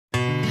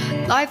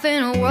Life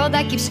in a world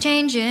that keeps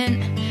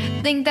changing.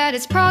 Think that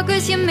it's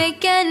progress you're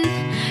making.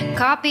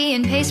 Copy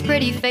and paste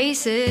pretty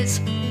faces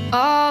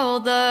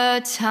all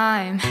the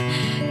time.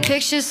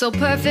 Pictures so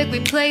perfect we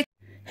play.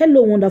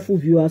 Hello wonderful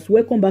viewers,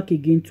 welcome back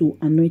again to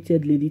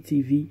Anointed Lady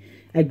TV.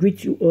 I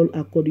greet you all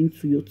according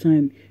to your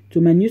time.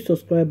 To my new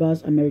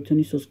subscribers and my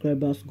returning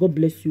subscribers, God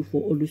bless you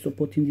for always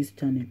supporting this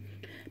channel.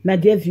 My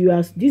dear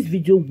viewers, this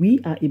video we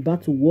are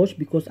about to watch,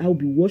 because I will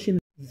be watching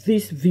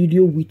this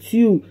video with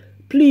you.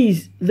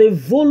 Please, the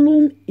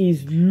volume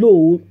is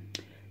low.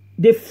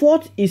 The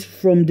fault is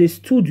from the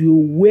studio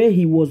where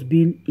he was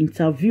being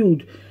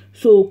interviewed.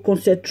 So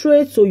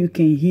concentrate so you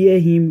can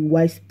hear him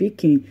while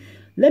speaking.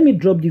 Let me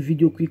drop the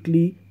video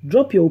quickly.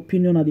 Drop your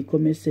opinion at the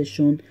comment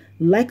section.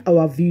 Like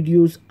our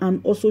videos and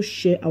also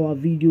share our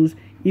videos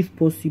if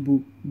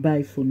possible.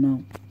 Bye for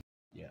now.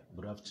 Yeah,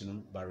 good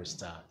afternoon,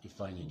 Barrister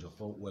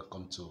Ejiofo.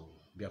 Welcome to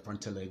Biafran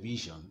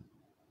Television.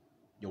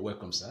 You're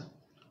welcome, sir.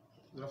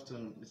 Good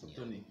afternoon, Mr.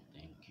 Tony.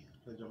 Thank you.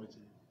 Pleasure meeting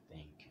you.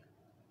 Thank you.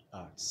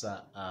 All right,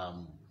 sir.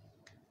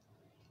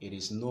 It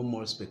is no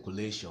more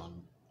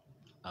speculation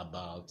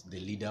about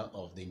the leader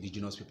of the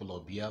indigenous people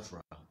of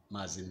Biafra,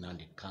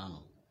 Nnamdi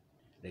Kanu,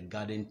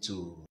 regarding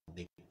to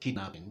the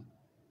kidnapping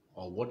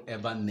or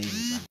whatever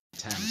names and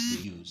terms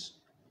they use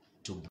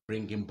to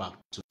bring him back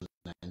to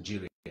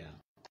Nigeria.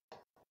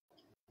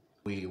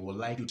 We would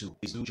like you to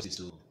do justice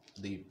to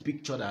the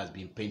picture that has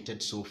been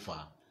painted so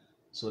far,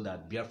 so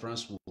that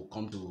Biafrans will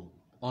come to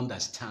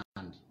understand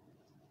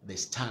the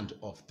stand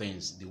of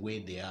things the way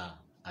they are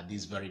at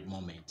this very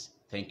moment.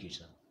 Thank you,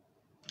 sir.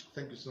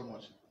 Thank you so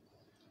much.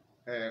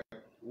 The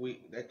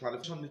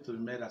clarification needs to be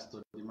made as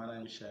to the manner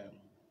in which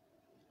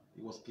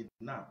he was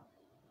kidnapped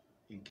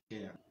in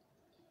Kenya.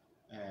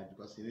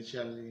 Because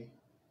initially,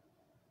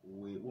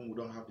 when we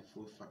don't have the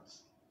full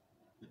facts,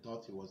 we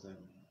thought he was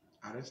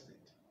arrested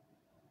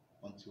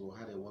until we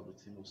had a word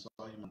with him. We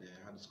saw him and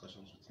had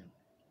discussions with him.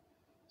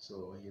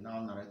 So he now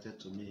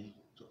narrated to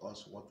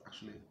us what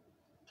actually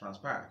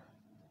transpired.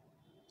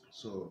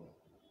 So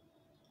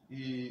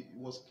he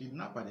was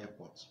kidnapped at the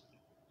airport,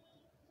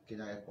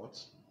 Kenya airport,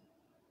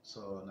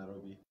 so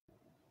Nairobi,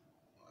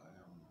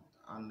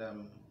 and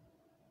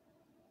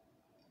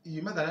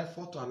he made an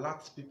effort to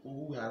alert people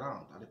who were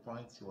around at the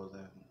point he was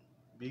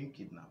being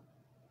kidnapped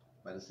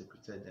by the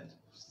security agent,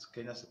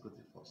 Kenya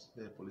security force,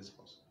 the police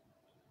force.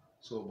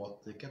 So,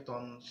 but they kept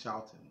on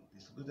shouting.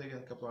 The security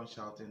agent kept on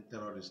shouting,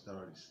 "Terrorists,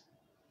 terrorists!"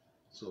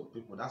 So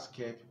people that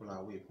scared people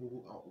away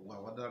who were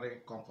ordinarily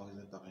come for his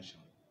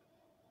intervention,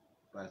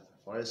 right,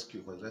 for his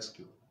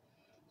rescue.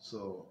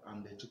 So,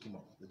 and they took him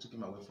off. They took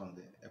him away from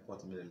the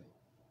airport immediately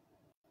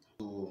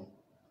to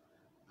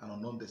an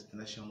unknown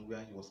destination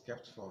where he was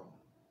kept for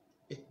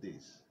 8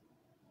 days.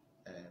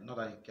 Not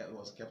that he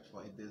was kept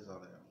for 8 days,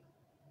 or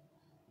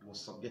he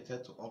was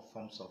subjected to all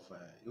forms of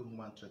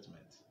inhuman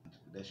treatment and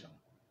intimidation.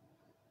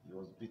 He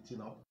was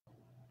beaten up.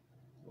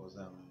 He was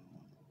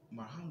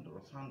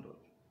rough-handled,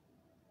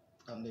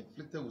 and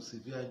inflicted with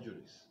severe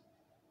injuries.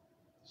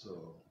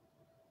 So,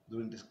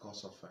 during this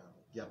course of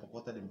their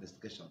purported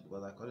investigation,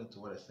 because according to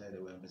what I said, they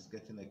were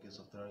investigating a case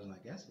of terrorism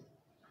against him.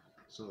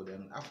 So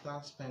then, after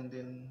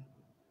spending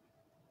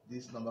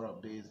this number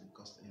of days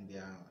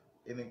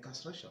in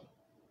incarceration,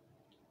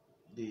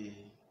 they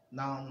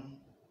now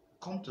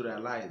come to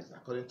realize,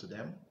 according to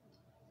them,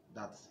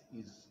 that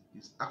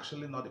is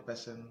actually not the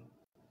person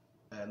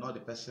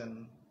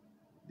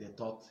they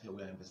thought they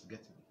were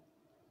investigating.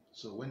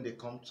 So when they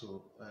come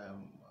to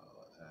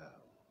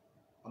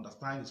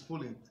understand his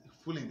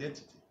full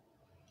identity.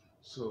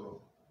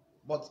 So,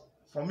 but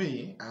for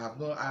me, I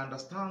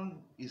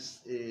understand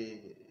it's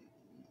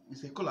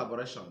a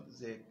collaboration,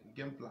 it's a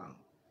game plan.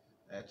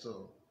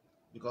 So,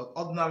 because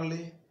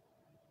ordinarily,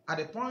 at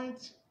the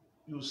point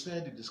you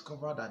said you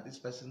discovered that this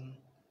person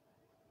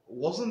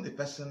wasn't the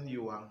person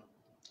you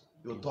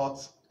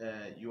thought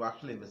you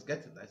actually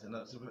investigated,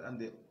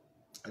 and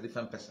a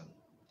different person.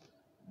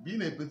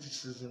 Being a British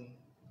citizen,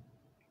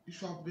 you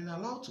should have been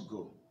allowed to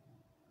go.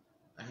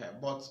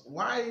 But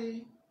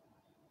why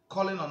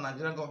calling on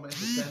Nigerian government to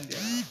send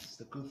their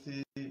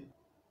security?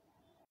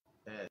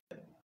 Okay.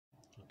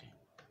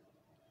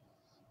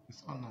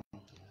 It's on now.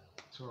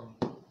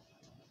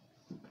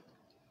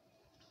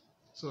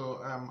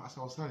 So as I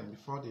was saying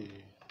before the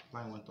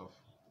line went off,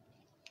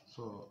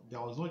 so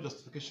there was no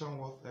justification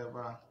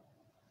whatever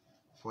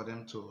for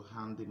them to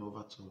hand him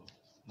over to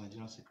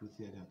Nigerian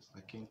security agents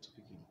that came to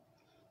pick him.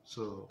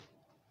 So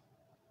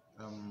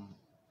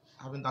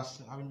having that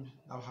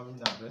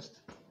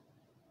addressed,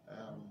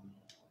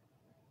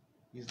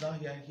 he's now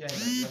here in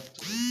Nigeria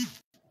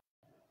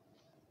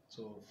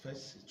to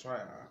face his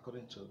trial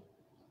according to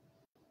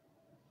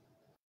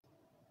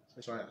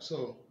the trial.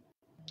 So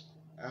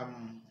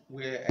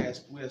we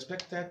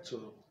expected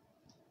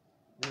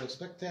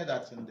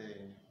that in the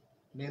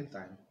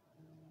meantime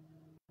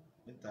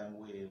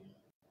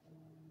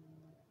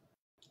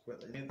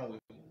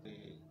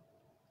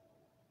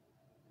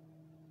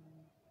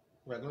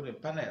we're going to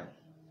panel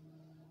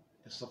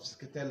a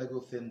sophisticated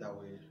legal thing that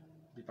will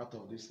be part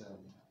of this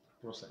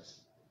process.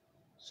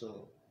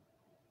 So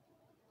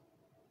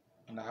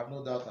and I have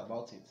no doubt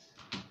about it.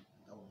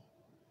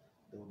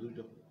 They will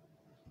do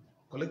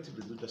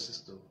collectively do justice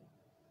to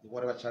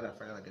whatever charge I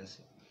filed against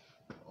him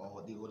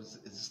or the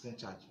existing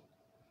charge.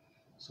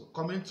 So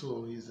coming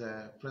to his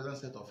present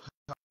state of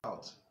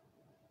health,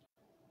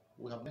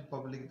 we have made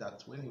public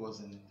that when he was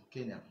in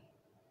Kenya,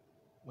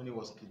 when he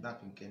was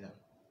kidnapped in Kenya,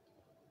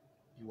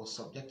 he was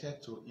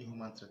subjected to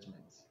inhuman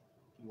treatment.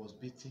 He was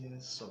beaten,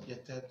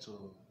 subjected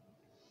to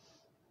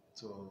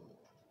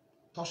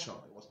torture.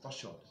 He was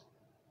tortured.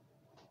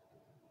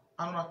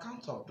 And on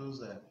account of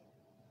those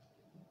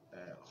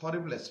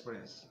horrible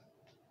experience,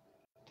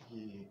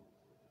 he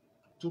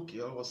took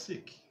ill, was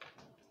sick.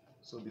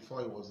 So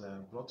before he was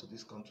brought to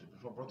this country,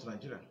 before brought to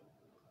Nigeria.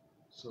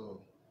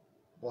 So,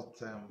 but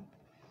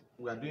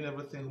we are doing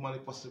everything humanly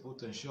possible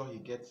to ensure he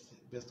gets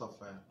best of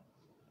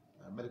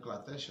medical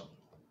attention.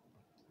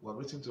 We are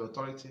written to the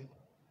authority,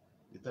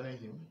 detaining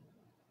him,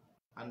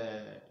 and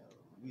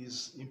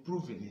he's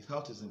improving. His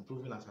health is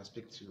improving as I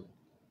speak to you.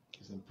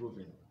 He's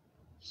improving.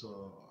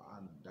 So,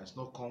 and there's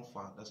no cause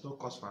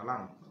for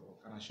alarm.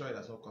 I can assure you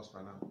there's no cause for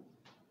alarm.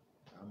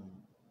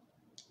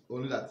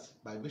 Only that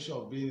by virtue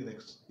of being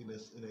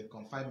in a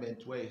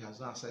confinement where he has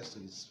no access to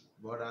his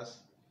brothers,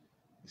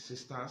 his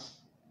sisters,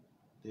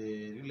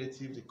 the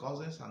relatives, the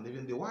cousins, and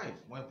even the wife,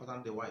 more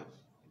important, the wife,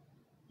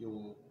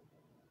 you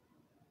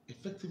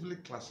effectively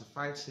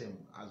classifies him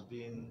as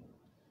being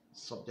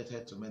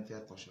subjected to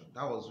mental torture.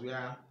 That was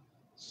where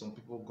some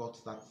people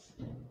got that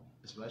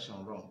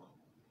explanation wrong.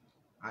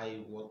 I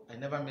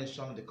never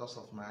mentioned the cause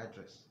of my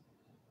address,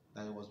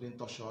 that he was being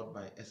tortured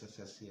by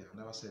SSS here. I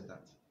never said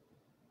that.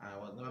 I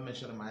was never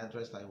mentioning my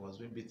address that he was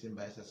being beaten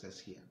by SSS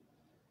here.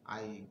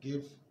 I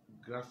gave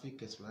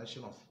graphic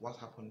explanation of what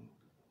happened,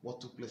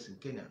 what took place in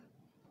Kenya,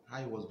 how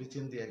he was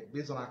beaten there,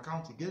 based on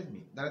account he gave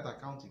me, direct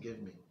account he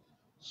gave me.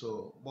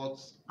 So, but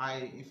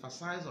I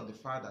emphasize on the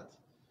fact that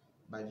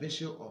by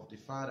virtue of the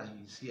fact that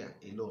he is here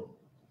alone,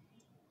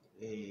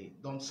 he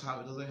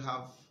doesn't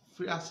have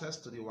free access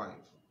to the wife,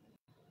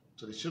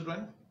 to the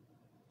children,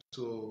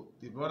 to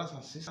the brothers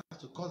and sisters,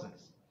 to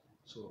cousins.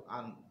 So,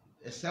 and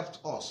except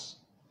us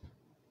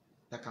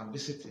that can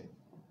visit him,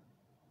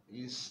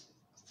 is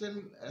still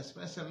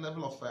experiencing a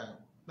level of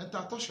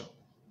mental torture.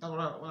 That's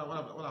what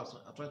I was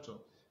trying to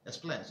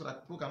explain, so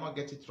that people cannot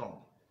get it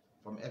wrong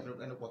from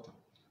any quarter.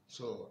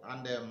 So,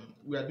 and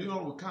we are doing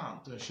all we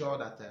can to ensure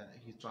that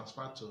he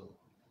transferred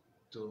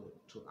to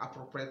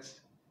appropriate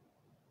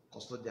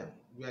custodian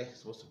where he's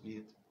supposed to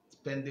be,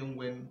 pending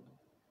when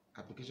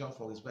application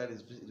for his bail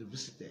is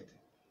revisited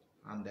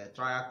and the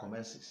trial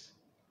commences.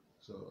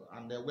 So,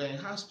 and we're in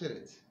high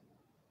spirit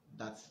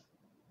that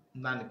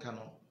Nnamdi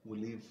Kanu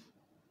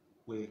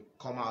will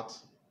come out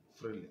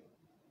freely.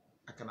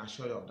 I can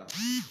assure you of that.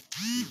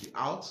 He'll be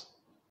out.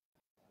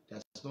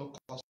 There's no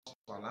cause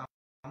for alarm.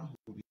 He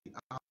will be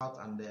out,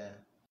 and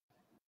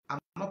I'm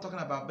not talking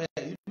about bail.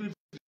 Even if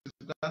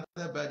it's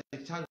granted by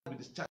the charge will be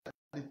discharged,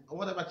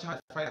 whatever charge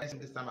filed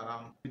this time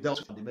around, we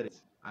dealt with the merit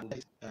and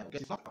get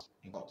it out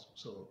in court.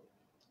 So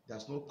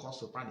there's no cause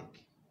to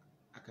panic.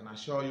 I can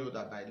assure you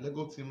that by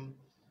legal team,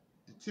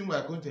 the team we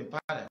are going to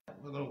empower,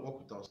 we're going to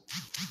work with us,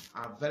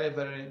 are very,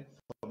 very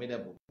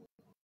formidable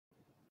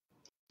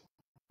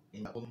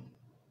in their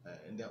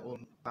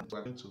own. We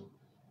are going to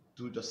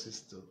do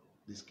justice to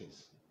this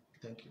case.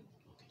 Thank you.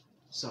 Okay.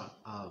 Sir,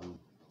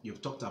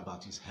 you've talked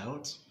about his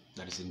health,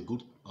 that is in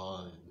good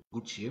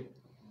shape.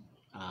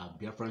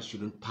 Biafrans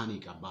shouldn't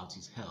panic about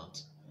his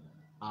health.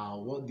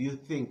 What do you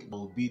think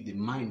will be the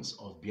minds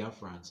of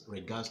Biafrans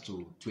regards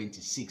to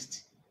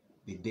 26th,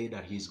 the day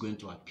that he's going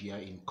to appear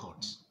in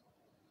court?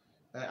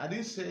 I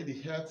didn't say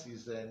the health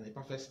is in a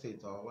perfect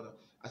state or whatever.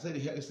 I said the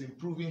health is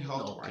improving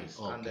health-wise,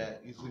 and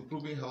it's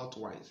improving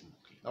health-wise.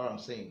 Okay. That's what I'm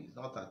saying. It's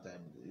not that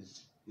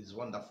it's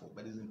wonderful,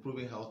 but it's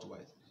improving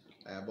health-wise.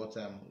 But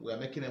we are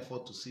making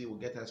effort to see we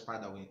get an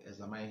expert that will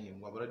examine him.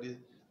 We have already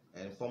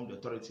informed the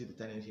authority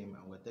detaining him,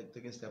 and we're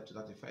taking steps to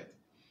that effect.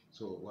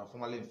 So we have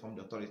formally informed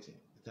the authority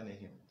detaining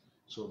him.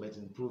 So, but it's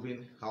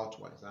improving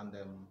health-wise, and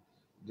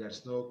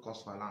there's no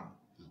cause for alarm.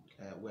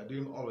 Okay. We are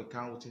doing all we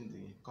can within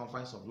the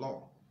confines of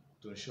law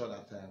to ensure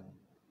that the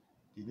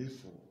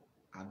needful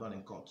are done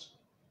in court.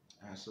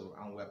 And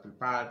we are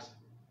prepared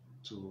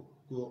to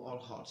go all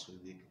horse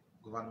with the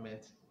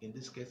government, in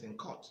this case in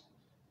court.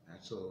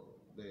 So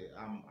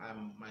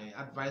my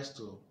advice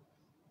to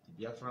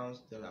the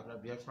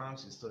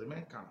Biafrans is to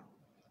remain calm.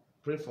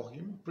 Pray for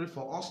him, pray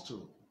for us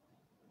too.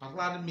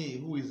 Particularly me,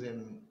 who is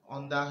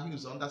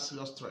under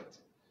serious threat.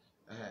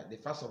 The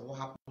first of what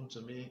happened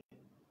to me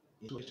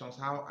in situations,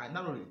 how I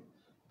narrowly,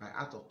 by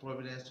act of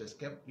providence, to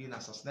escape being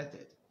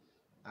assassinated,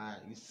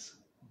 is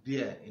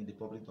there in the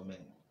public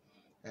domain.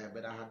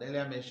 But I had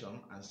earlier mentioned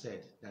and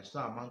said there's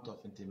no amount of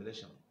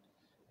intimidation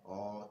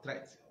or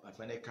threat of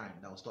any kind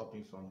that will stop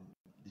me from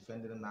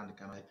defending Nnamdi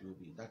Kanu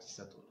IPOB. That is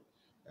settled.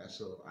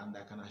 And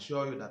I can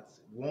assure you that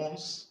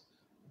once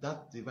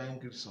that divine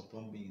grace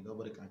upon me,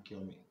 nobody can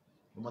kill me.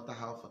 No matter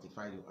how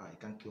fortified you are, you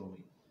can't kill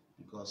me,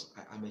 because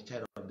I am a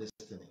child of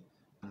destiny,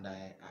 and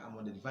I am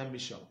on the divine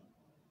mission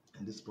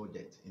in this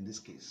project, in this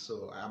case.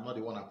 So I am not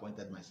the one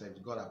appointed myself.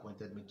 God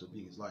appointed me to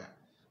be his lawyer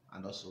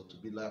and also to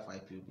be lawyer for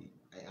IPOB.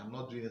 I am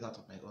not doing it out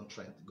of my own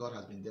strength. God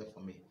has been there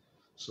for me.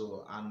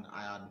 So, and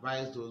I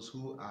advise those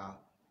who are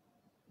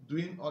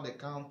doing all they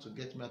can to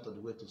get me out of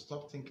the way to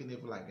stop thinking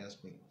evil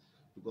against me.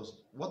 Because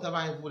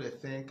whatever evil they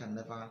think can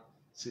never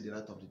see the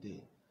light of the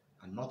day.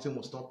 And nothing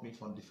will stop me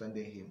from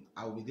defending him.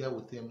 I will be there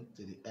with him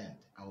till the end.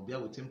 I will be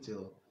there with him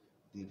till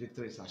the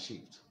victory is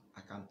achieved.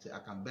 I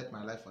can bet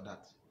my life for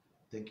that.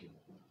 Thank you.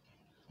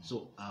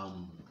 So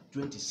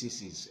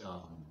 26 is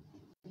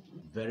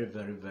very,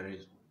 very,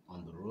 very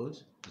on the road.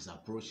 It's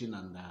approaching,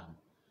 and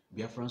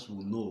Biafrans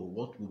will know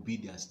what will be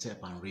their step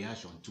and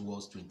reaction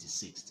towards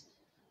 26th.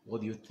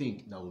 What do you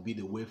think that will be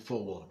the way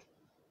forward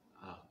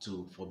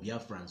for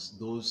Biafrans,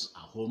 those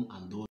at home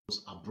and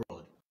those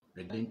abroad,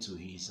 regarding to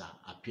his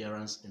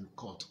appearance in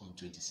court on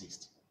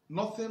 26th?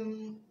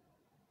 Nothing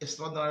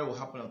extraordinary will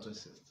happen on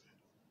 26th.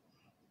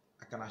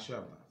 I can assure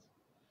you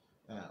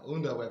that.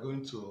 Only that we're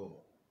going to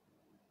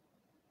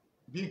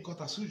be in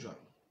court as usual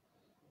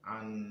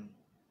and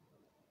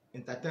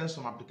entertain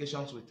some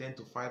applications we tend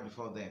to file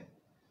before then.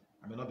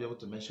 I may not be able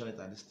to mention it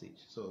at this stage.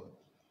 So,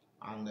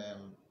 and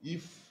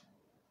if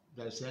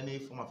there is any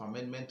form of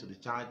amendment to the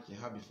charge they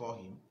have before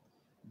him,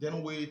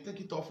 then we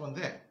take it off from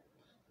there.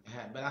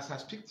 But as I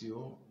speak to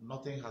you,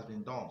 nothing has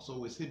been done. So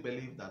we still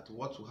believe that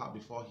what we have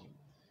before him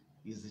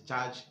is the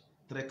charge,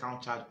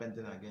 3-count charge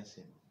pending against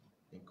him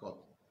in court.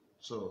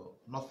 So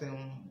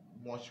nothing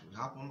much will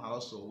happen. And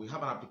also, we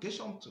have an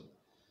application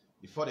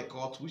before the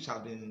court which has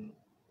been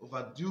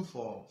overdue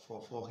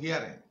for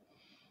hearing.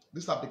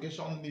 This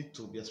application needs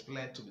to be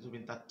explained, to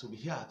be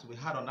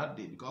heard on that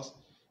day, because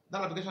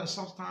that application in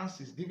substance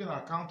is giving an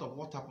account of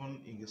what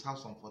happened in his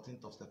house on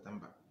 14th of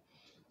September.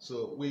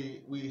 So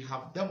we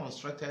have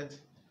demonstrated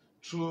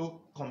through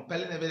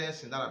compelling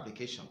evidence in that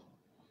application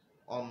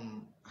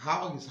on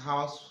how his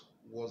house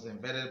was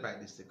invaded by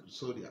the secret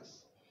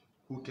soldiers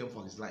who came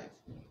for his life.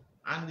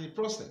 And in the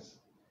process,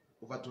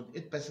 over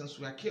 28 persons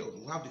were killed.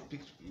 We have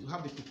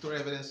the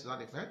pictorial evidence to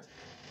that effect.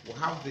 We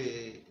have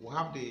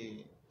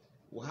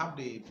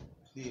the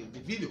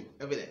video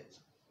evidence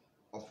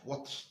of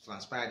what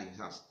transpired in his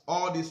house.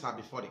 All these are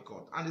before the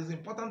court, and it's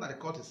important that the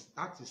court is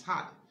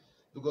hard,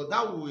 because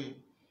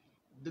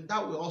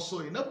that will also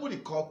enable the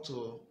court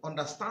to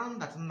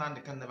understand that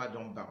Nnamdi can never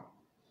jump down.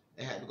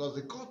 Because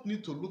the court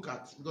need to look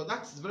at, because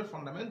that is very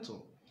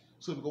fundamental.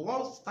 So because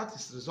once that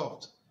is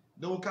resolved,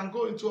 then we can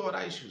go into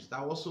other issues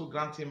that will also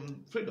grant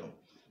him freedom.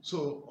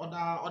 So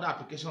other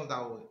applications that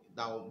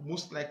will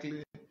most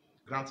likely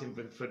grant him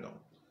freedom.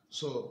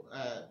 So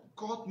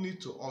court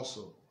need to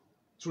also,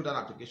 through that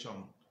application,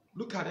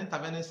 look at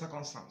intervening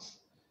circumstance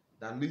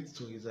that leads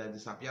to his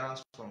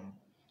disappearance from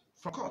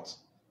court.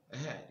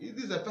 It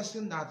is a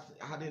person that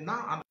had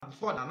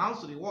before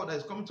announced to the world that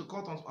is coming to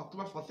court on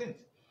October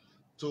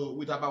 14th,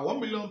 with about 1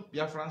 million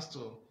Biafrans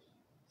to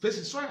face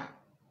his trial,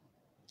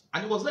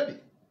 and he was ready.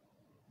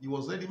 He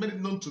was ready. He made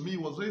it known to me he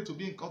was ready to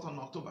be in court on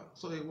October.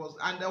 So he was,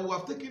 and we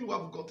have taken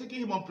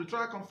him on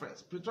pre-trial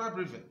conference, pre-trial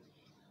briefing,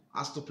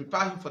 as to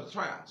prepare him for the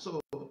trial.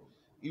 So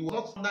he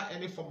was not under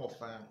any form of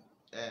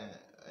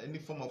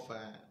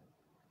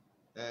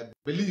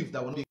belief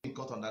that we'll be in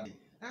court on that day.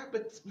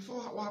 But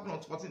before what happened on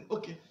 14th,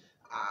 okay,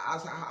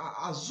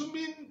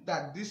 assuming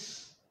that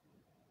these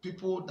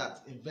people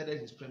that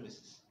invaded his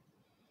premises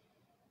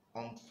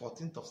on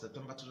 14th of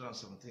September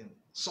 2017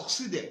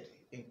 succeeded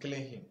in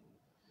killing him,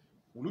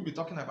 will we be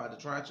talking about the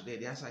trial today?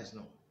 The answer is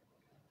no.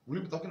 Will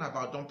we be talking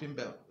about dumping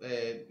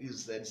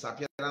his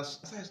disappearance? The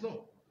answer is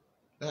no.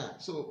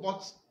 So,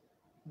 but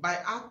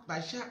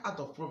by sheer act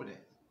of providence,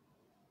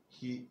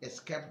 he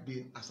escaped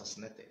being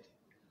assassinated.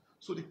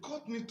 So the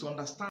court needs to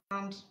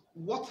understand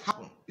what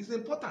happened. It's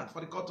important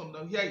for the court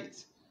to hear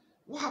it.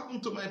 What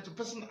happened to the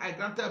person I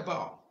granted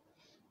bail?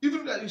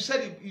 Even that you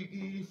said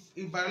he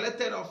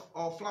violated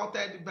or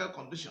flouted the bail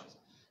conditions,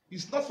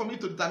 it's not for me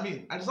to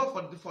determine, and it's not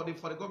for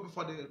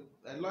the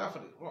lawyer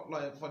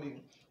for the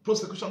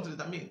prosecution to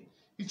determine.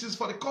 It is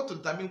for the court to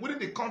determine within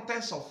the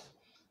context of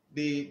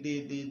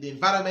the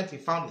environment he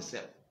found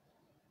himself,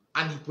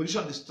 and he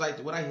positioned the strike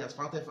whether he has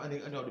flouted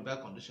any of the bail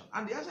conditions.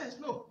 And the answer is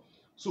no.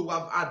 So we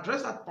have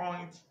addressed that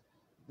point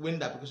when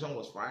the application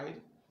was filed,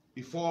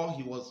 before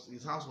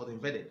his house was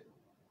invaded.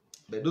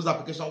 But those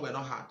applications were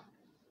not had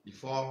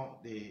before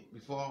the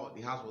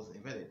house was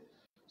invaded.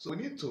 So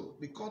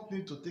the court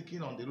need to take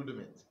in on the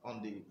rudiment,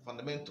 on the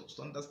fundamentals,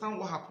 to understand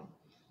what happened,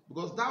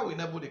 because that will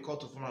enable the court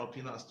to form an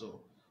opinion as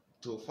to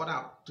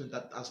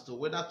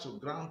whether to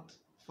grant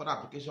further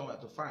application or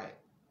to file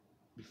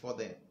before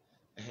then.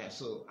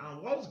 So,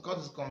 and once the court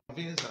is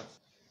convinced that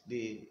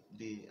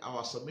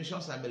our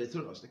submissions are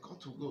meritorious, the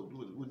court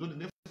will do the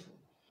needful.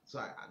 So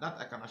that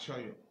I can assure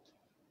you.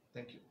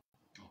 Thank you.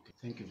 Okay,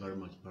 thank you very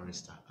much,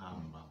 Barrister.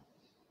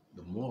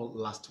 The more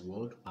last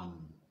word.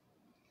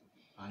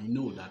 I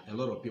know that a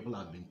lot of people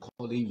have been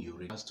calling you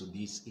regards to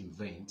this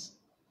event.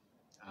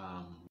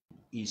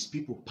 Is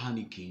people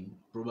panicking?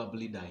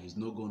 Probably that he's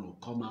not going to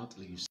come out.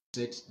 Like you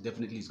said,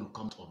 definitely he's going to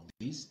come out of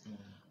this.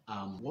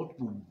 What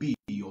will be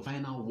your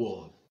final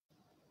word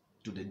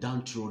to the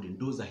downtrodden,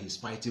 those that he's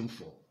fighting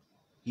for.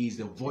 He is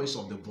the voice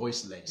of the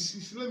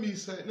voiceless. Let me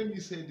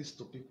say this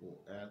to people,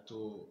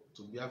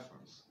 to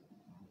Biafrans.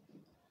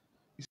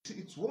 You see,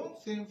 it's one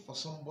thing for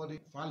somebody,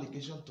 for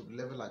allegation to be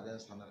leveled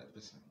against another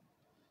person,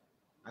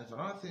 and for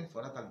another thing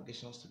for that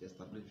allegations to be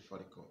established before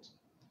the court.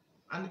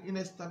 And in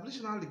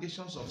establishing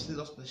allegations of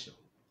serious nature,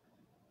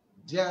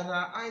 there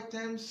are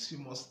items you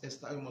must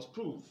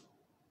prove.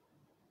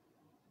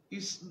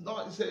 It's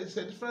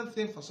a different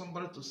thing for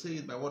somebody to say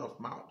it by word of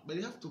mouth, but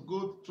you have to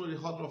go through the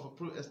hurdle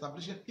of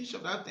establishing each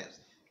of the items.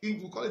 We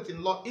call it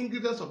in law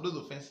ingredients of those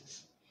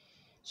offenses.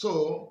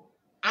 So,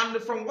 and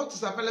from what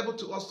is available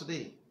to us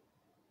today,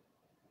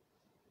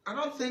 I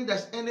don't think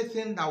there's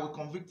anything that will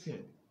convict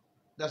him.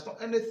 There's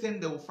not anything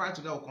they will fight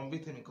today that will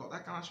convict him in court. I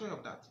can assure you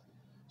of that.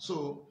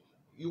 So,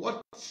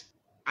 what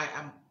I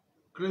am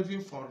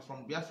craving for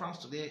from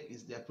Biafrans today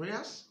is their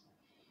prayers,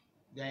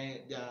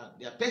 their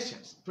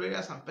patience,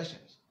 prayers and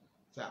patience.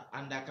 So,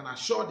 and I can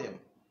assure them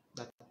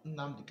that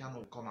Nnamdi Kanu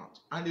will come out.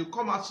 And he will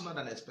come out sooner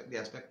than they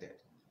expected.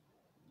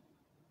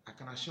 I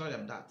can assure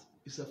them that.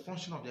 It's a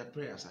function of their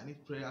prayers. I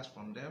need prayers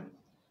from them.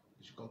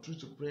 They should continue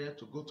to pray,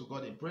 to go to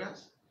God in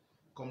prayers,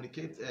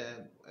 communicate,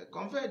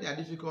 convey their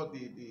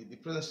difficulty, the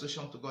present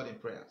situation to God in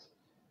prayers.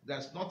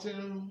 There's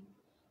nothing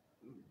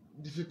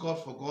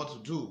difficult for God to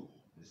do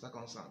in this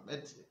circumstance.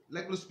 But,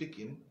 legally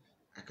speaking,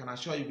 I can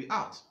assure you, be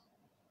out.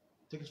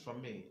 Take it from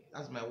me.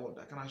 That's my word.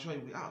 I can assure you,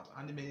 be out.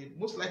 And it may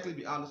most likely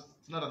be out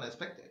sooner than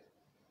expected.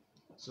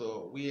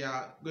 So we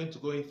are going to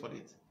go in for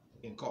it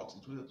in court.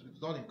 It will be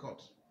done in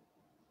court.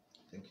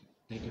 Thank you.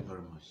 Thank you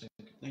very much.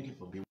 Thank you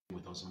for being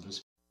with us on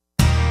this